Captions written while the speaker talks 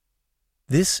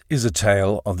This is a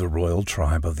tale of the royal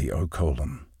tribe of the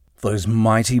Okolum, those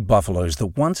mighty buffaloes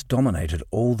that once dominated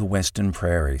all the western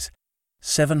prairies.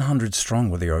 700 strong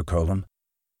were the Okolum,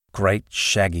 great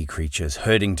shaggy creatures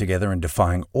herding together and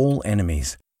defying all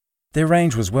enemies. Their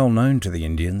range was well known to the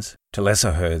Indians, to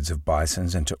lesser herds of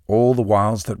bisons, and to all the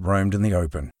wilds that roamed in the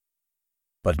open.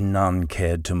 But none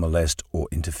cared to molest or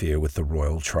interfere with the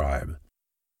royal tribe.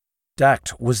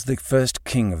 Dact was the first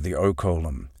king of the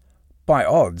Okolum, by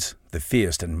odds the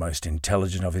fiercest and most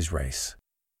intelligent of his race.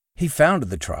 He founded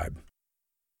the tribe,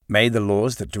 made the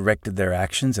laws that directed their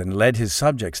actions, and led his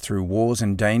subjects through wars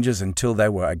and dangers until they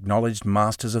were acknowledged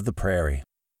masters of the prairie.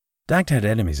 Dact had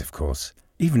enemies, of course,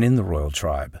 even in the royal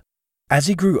tribe. As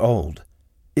he grew old,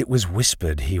 it was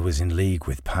whispered he was in league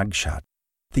with Pugshot,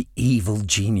 the evil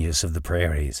genius of the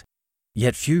prairies.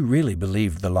 Yet few really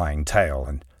believed the lying tale,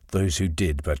 and those who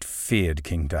did but feared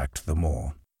King Dact the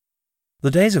more. The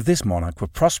days of this monarch were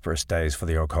prosperous days for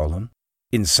the Okolum.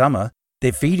 In summer,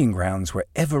 their feeding grounds were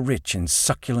ever rich in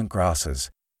succulent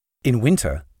grasses. In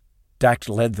winter, Dact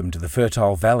led them to the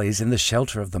fertile valleys in the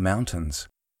shelter of the mountains.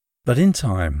 But in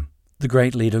time, the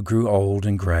great leader grew old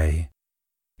and grey.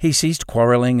 He ceased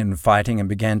quarrelling and fighting and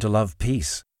began to love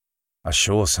peace, a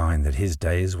sure sign that his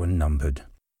days were numbered.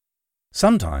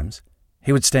 Sometimes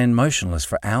he would stand motionless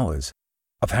for hours,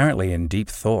 apparently in deep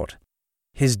thought.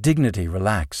 His dignity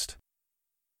relaxed.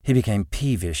 He became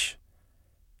peevish.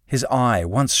 His eye,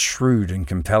 once shrewd and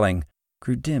compelling,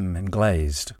 grew dim and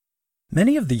glazed.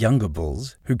 Many of the younger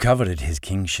bulls who coveted his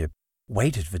kingship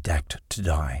waited for Dact to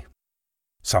die,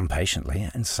 some patiently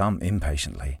and some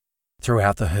impatiently.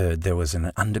 Throughout the herd there was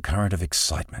an undercurrent of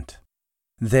excitement.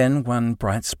 Then, one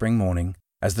bright spring morning,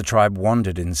 as the tribe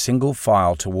wandered in single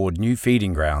file toward new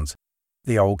feeding grounds,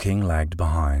 the old king lagged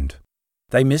behind.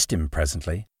 They missed him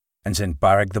presently, and sent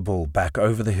Barag the bull back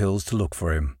over the hills to look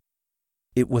for him.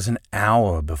 It was an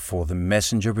hour before the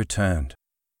messenger returned,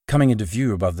 coming into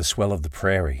view above the swell of the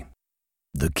prairie.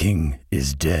 "The king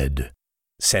is dead,"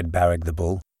 said Barag the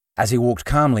bull, as he walked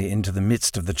calmly into the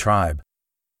midst of the tribe.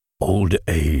 "Old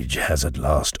age has at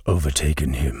last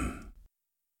overtaken him."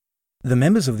 The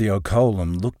members of the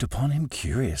Okolum looked upon him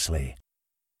curiously.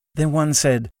 Then one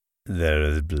said, "There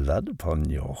is blood upon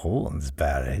your horns,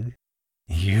 Barag.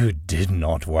 You did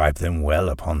not wipe them well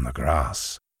upon the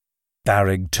grass."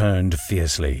 Barag turned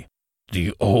fiercely.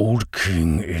 "The old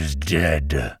king is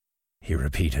dead," he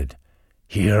repeated.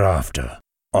 "Hereafter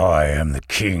I am the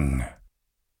king."